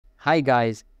Hi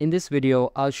guys, in this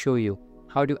video I'll show you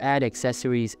how to add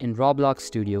accessories in Roblox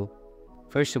Studio.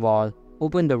 First of all,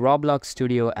 open the Roblox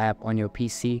Studio app on your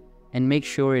PC and make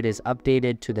sure it is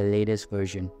updated to the latest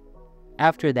version.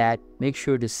 After that, make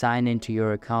sure to sign into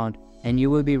your account and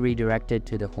you will be redirected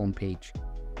to the home page.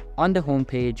 On the home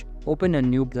page, open a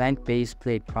new blank base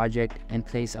plate project and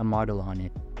place a model on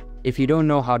it. If you don't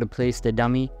know how to place the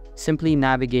dummy, simply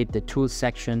navigate the Tools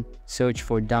section, search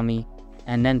for Dummy,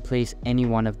 and then place any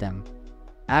one of them.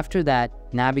 After that,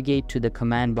 navigate to the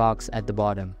command box at the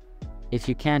bottom. If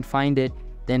you can't find it,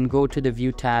 then go to the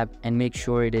View tab and make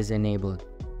sure it is enabled.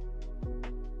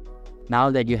 Now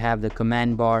that you have the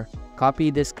command bar,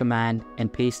 copy this command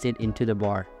and paste it into the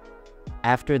bar.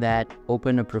 After that,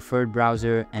 open a preferred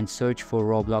browser and search for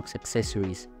Roblox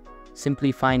accessories.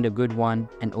 Simply find a good one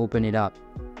and open it up.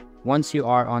 Once you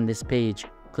are on this page,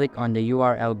 click on the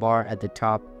URL bar at the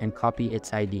top and copy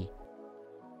its ID.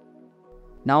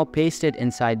 Now paste it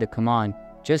inside the command,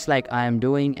 just like I am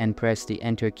doing, and press the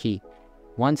Enter key.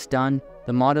 Once done,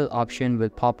 the model option will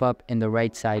pop up in the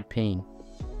right side pane.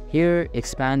 Here,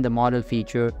 expand the model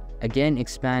feature, again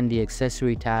expand the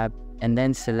accessory tab, and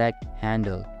then select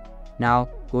Handle. Now,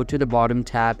 go to the bottom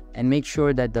tab and make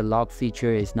sure that the lock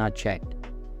feature is not checked.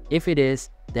 If it is,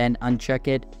 then uncheck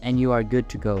it and you are good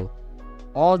to go.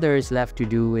 All there is left to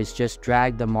do is just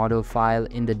drag the model file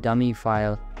in the dummy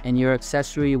file and your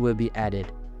accessory will be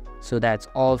added. So that's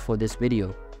all for this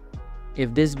video.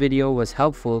 If this video was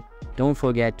helpful, don't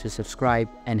forget to subscribe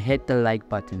and hit the like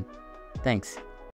button. Thanks.